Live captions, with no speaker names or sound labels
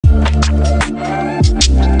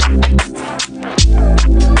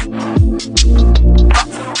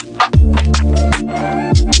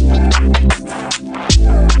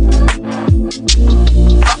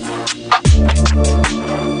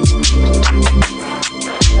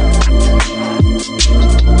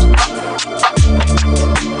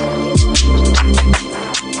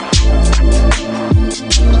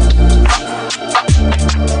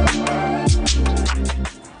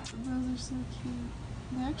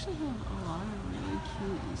actually have a lot of really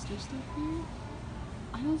cute Easter stuff here.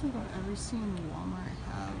 I don't think I've ever seen Walmart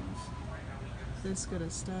have this good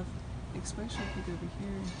of stuff, especially like over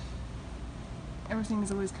here. Everything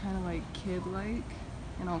is always kind of like kid-like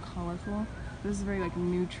and all colorful. This is very like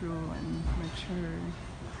neutral and mature.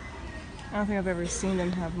 I don't think I've ever seen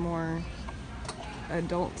them have more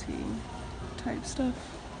adulty type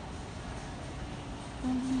stuff. Oh,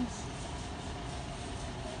 nice.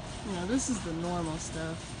 You know, this is the normal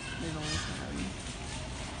stuff they've always had.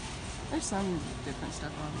 There's some different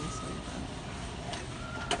stuff, obviously, but...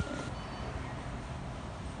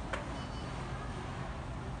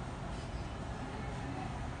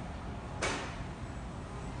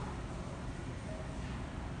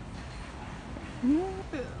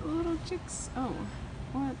 Yeah, little chicks. Oh,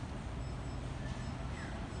 what?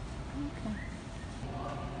 Okay.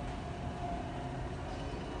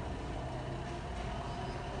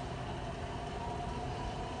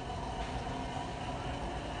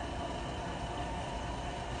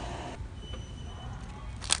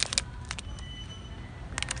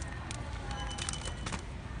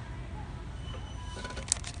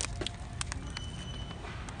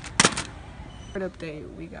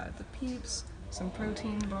 Update, we got the Peeps, some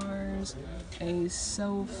protein bars, a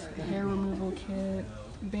self hair removal kit,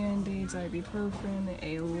 band-aids, ibuprofen,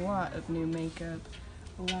 a lot of new makeup,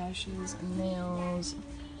 lashes, nails,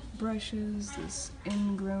 brushes, this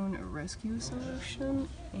ingrown rescue solution,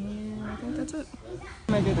 and I think that's it. Oh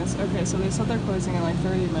my goodness, okay, so they said they're closing in like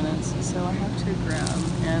 30 minutes, so I have to grab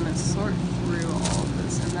and sort through all of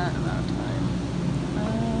this in that amount of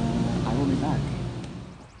time. I will be back.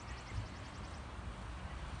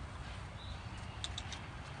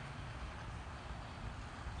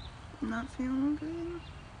 Not feeling good.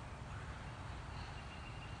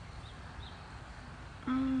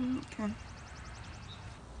 Okay.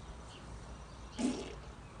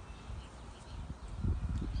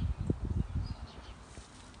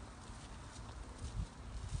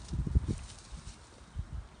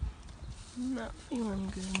 Not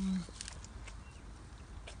feeling good.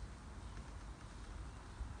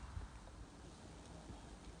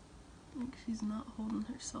 I think she's not holding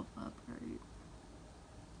herself up right.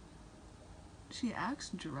 She acts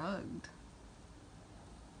drugged.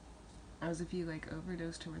 As if you like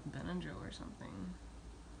overdosed her with Benadryl or something.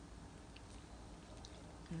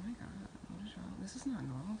 Oh my god, what is wrong? This is not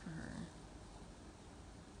normal for her.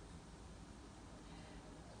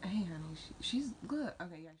 Hey honey, she's, look,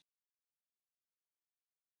 okay, yeah.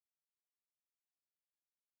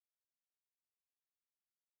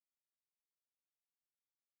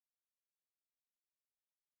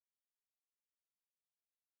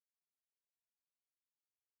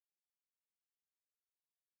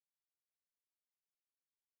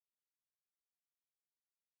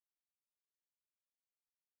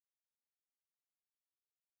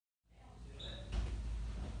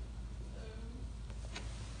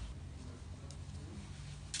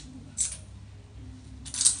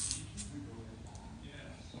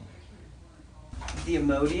 The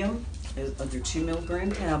Imodium is under 2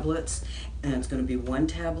 milligram tablets, and it's going to be 1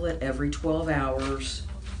 tablet every 12 hours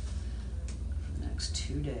for the next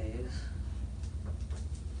 2 days.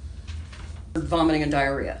 Vomiting and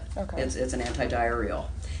diarrhea. Okay. It's an anti-diarrheal,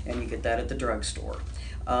 and you get that at the drugstore.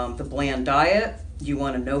 The bland diet, you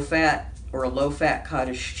want a no-fat or a low-fat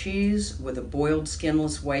cottage cheese with a boiled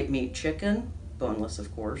skinless white meat chicken, boneless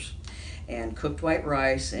of course, and cooked white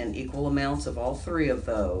rice and equal amounts of all 3 of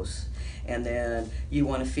those. And then you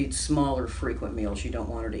want to feed smaller frequent meals. You don't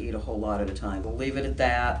want her to eat a whole lot at a time. We'll leave it at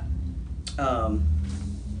that.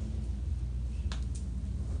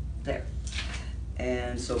 There.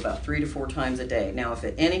 And so about 3 to 4 times a day. Now if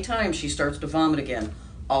at any time she starts to vomit again,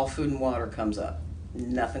 all food and water comes up.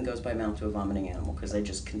 Nothing goes by mouth to a vomiting animal because they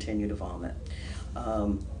just continue to vomit.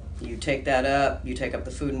 You take that up, you take up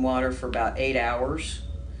the food and water for about 8 hours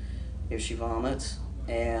if she vomits,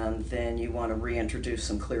 and then you want to reintroduce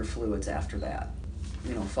some clear fluids after that.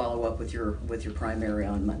 You know, follow up with your primary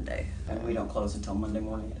on Monday. And we don't close until Monday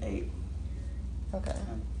morning at 8. Okay.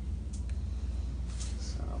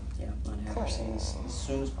 So, yeah, I'm going to have her seen as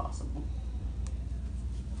soon as possible.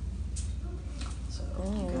 So,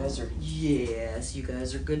 you guys are, yes, you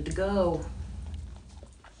guys are good to go.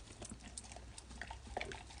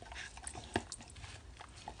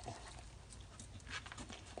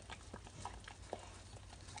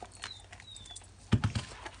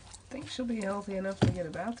 I think she'll be healthy enough to get a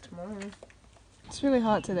bath tomorrow. It's really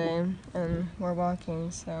hot today, and we're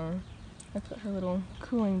walking, so I put her little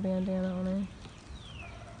cooling bandana on her.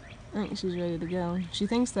 Alright, she's ready to go. She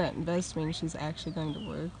thinks that vest means she's actually going to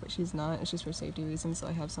work, but she's not. It's just for safety reasons, so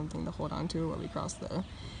I have something to hold on to while we cross the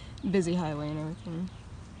busy highway and everything.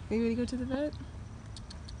 Are you ready to go to the vet?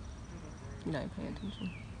 You're not paying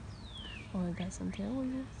attention. Oh, I got some tail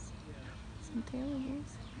wiggles. Some tail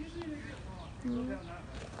wiggles. Yeah.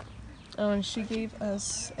 Oh, and she gave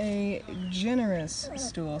us a generous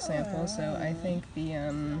stool sample, so I think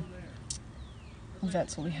the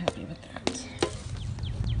vets will be happy with that.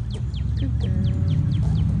 Good girl.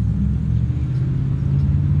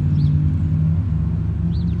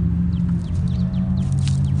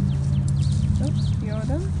 Oh, you all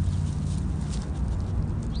done?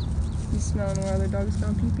 You smelling where other dogs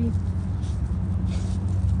gone pee-pee?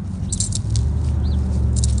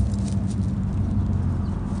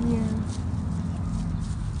 Yeah.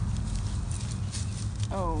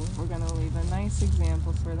 Oh, we're gonna leave a nice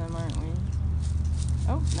example for them, aren't we?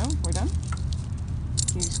 Oh, no, we're done?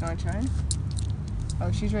 You just gonna try?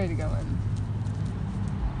 Oh, she's ready to go in.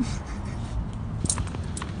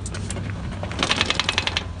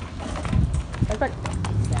 Perfect.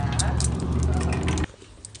 Yeah.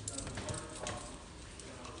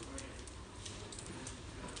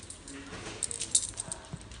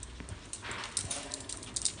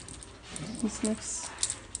 He sniffs.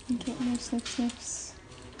 You can't no sniffs.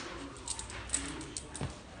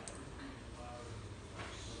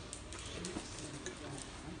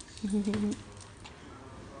 Did you get a drink?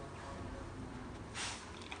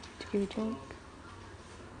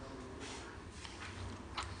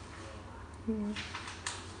 Yeah.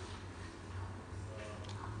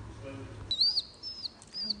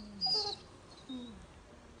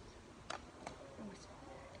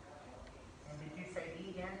 Did you say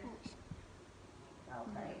eat in? Okay.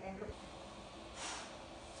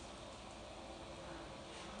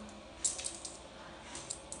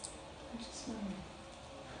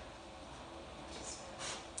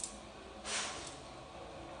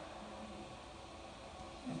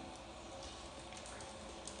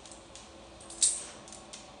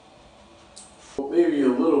 Maybe a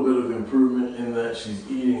little bit of improvement in that she's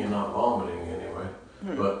eating and not vomiting anyway,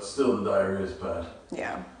 but still the diarrhea is bad.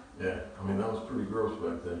 Yeah. Yeah, I mean that was pretty gross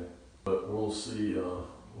back then. But we'll see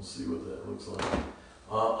what that looks like.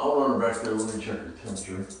 I'll run her back there. Let me check her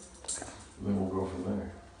temperature, and then we'll go from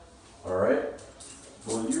there. All right.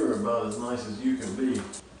 Well, you're about as nice as you can be.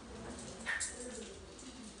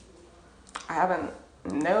 I haven't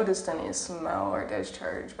noticed any smell or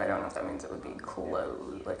discharge, but I don't know if that means it would be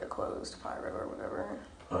closed, like a closed pyro or whatever.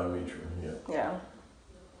 Metra, yeah. Yeah.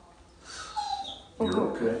 You're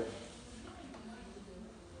okay.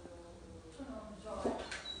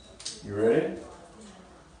 You ready?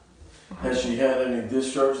 Has she had any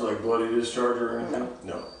discharge, like bloody discharge or anything?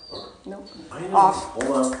 No. Okay. Nope. I know. Off.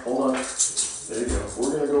 Hold on. There you go.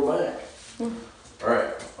 We're gonna go back. All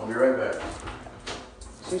right. I'll be right back.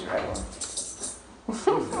 She's ready.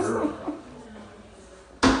 Good girl.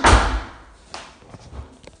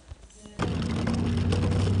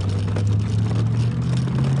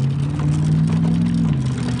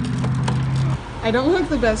 I don't look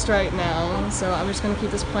the best right now, so I'm just going to keep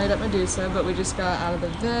this quiet at Medusa, but we just got out of the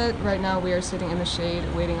vet. Right now we are sitting in the shade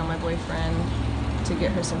waiting on my boyfriend to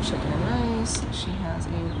get her some chicken and rice. She has a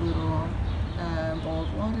little bowl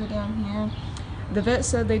of water down here. The vet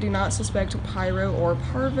said they do not suspect pyro or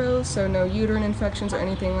parvo, so no uterine infections or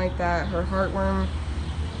anything like that. Her heartworm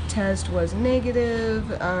test was negative.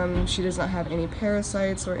 She does not have any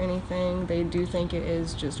parasites or anything. They do think it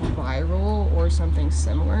is just viral or something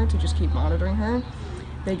similar, to just keep monitoring her.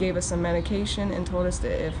 They gave us some medication and told us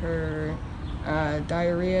that if her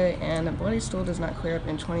diarrhea and bloody stool does not clear up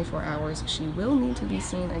in 24 hours, she will need to be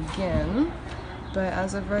seen again. But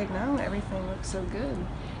as of right now, everything looks so good.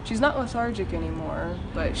 She's not lethargic anymore,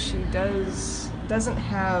 but she doesn't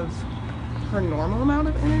have her normal amount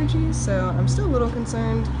of energy, so I'm still a little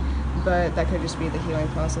concerned, but that could just be the healing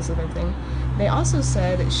process of everything. They also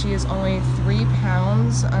said she is only 3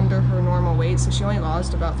 pounds under her normal weight, so she only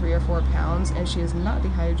lost about 3 or 4 pounds, and she is not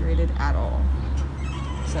dehydrated at all.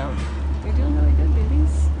 So, you're doing really good,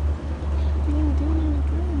 babies. You're doing really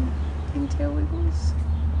good. Can you tail wiggles?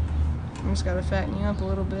 I just gotta fatten you up a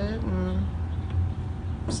little bit and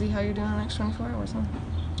see how you're doing the next 24 hours, huh?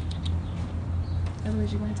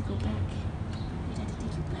 Otherwise, you're going to have to go back. We have to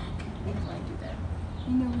take you back. We don't want to do that.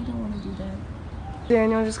 You know we don't want to do that.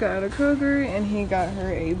 Daniel just got out of Kroger and he got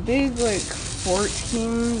her a big, like,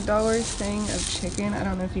 $14 thing of chicken. I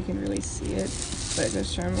don't know if you can really see it, but it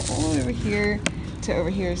goes from all over here to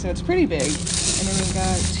over here, so it's pretty big. And then we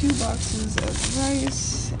got 2 boxes of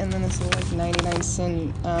rice, and then this little, like,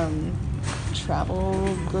 99-cent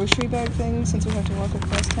travel grocery bag thing since we have to walk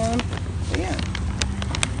across town. But yeah,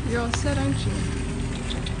 you're all set, aren't you?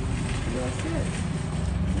 You're all set.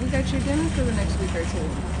 We got your dinner for the next week or two.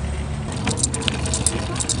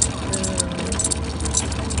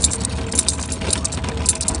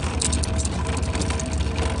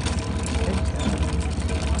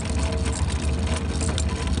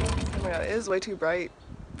 Oh my god, it is way too bright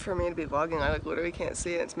for me to be vlogging. I like literally can't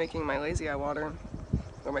see it. It's making my lazy eye water,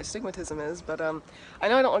 where my stigmatism is. But I know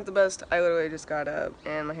I don't look the best. I literally just got up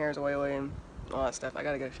and my hair is oily and all that stuff. I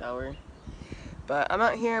gotta get a shower. But I'm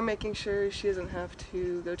out here making sure she doesn't have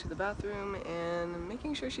to go to the bathroom and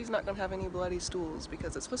making sure she's not gonna have any bloody stools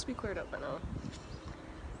because it's supposed to be cleared up by now.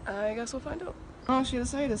 I guess we'll find out. Well, she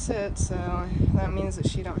decided to sit, so that means that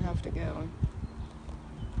she don't have to go.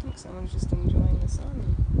 I think someone's just enjoying the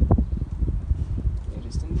sun. You're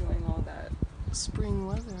just enjoying all that spring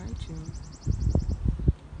weather, aren't you?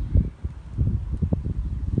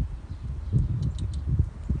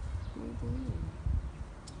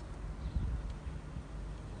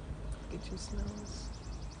 Get your smells.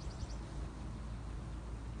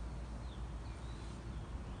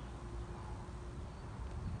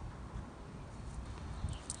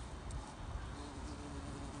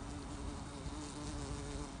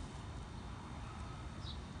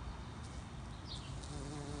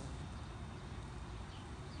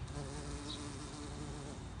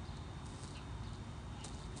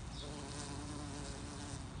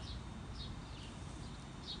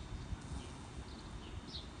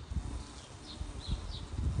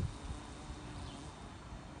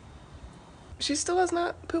 She still has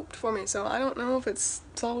not pooped for me, so I don't know if it's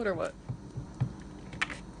solid or what.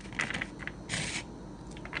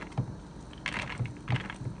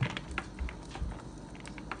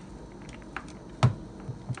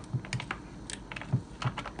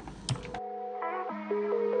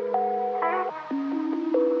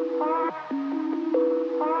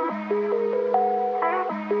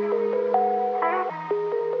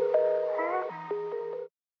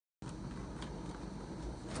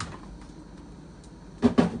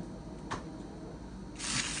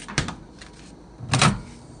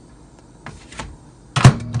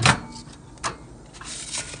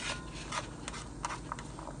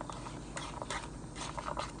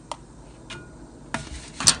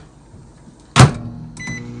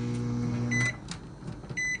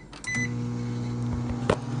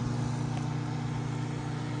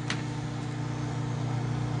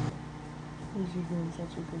 You've been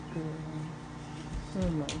such a good girl. Oh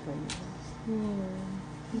my goodness.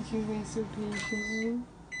 Yeah. Did you wait so patiently?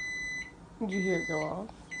 Did you hear it go off?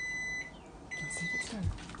 Let's see if it's done.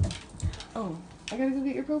 Oh, I gotta go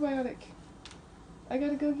get your probiotic. I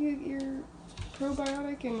gotta go get your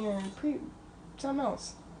probiotic and your something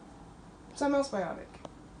else. Something else biotic.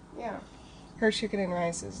 Yeah. Her chicken and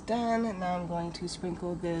rice is done, and now I'm going to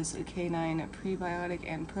sprinkle this canine prebiotic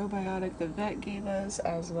and probiotic the vet gave us,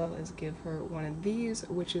 as well as give her one of these,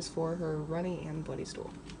 which is for her runny and bloody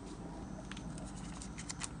stool.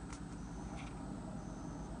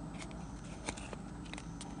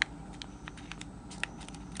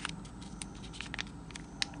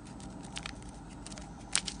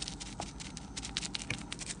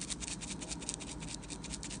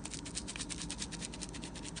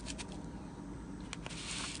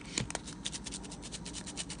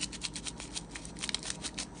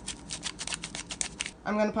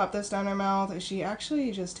 I'm gonna pop this down her mouth. She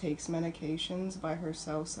actually just takes medications by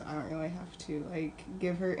herself, so I don't really have to like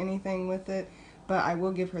give her anything with it. But I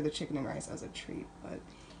will give her the chicken and rice as a treat. But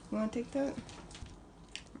you wanna take that?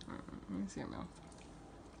 Let me see your mouth.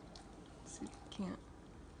 Let's see if you can't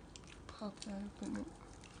pop that open.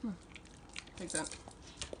 Take that.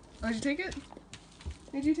 Oh, did you take it?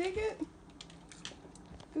 Did you take it?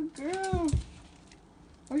 Good girl.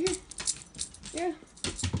 Oh, here. Yeah.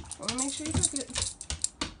 I wanna make sure you took it.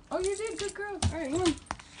 Oh, you did. Good girl. Alright, come on.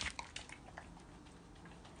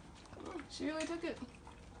 Come on. She really took it.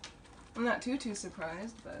 I'm not too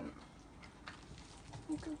surprised, but...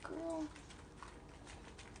 Good girl.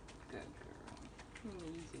 Good girl. You're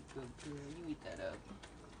a good girl. You eat that up.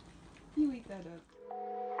 You eat that up.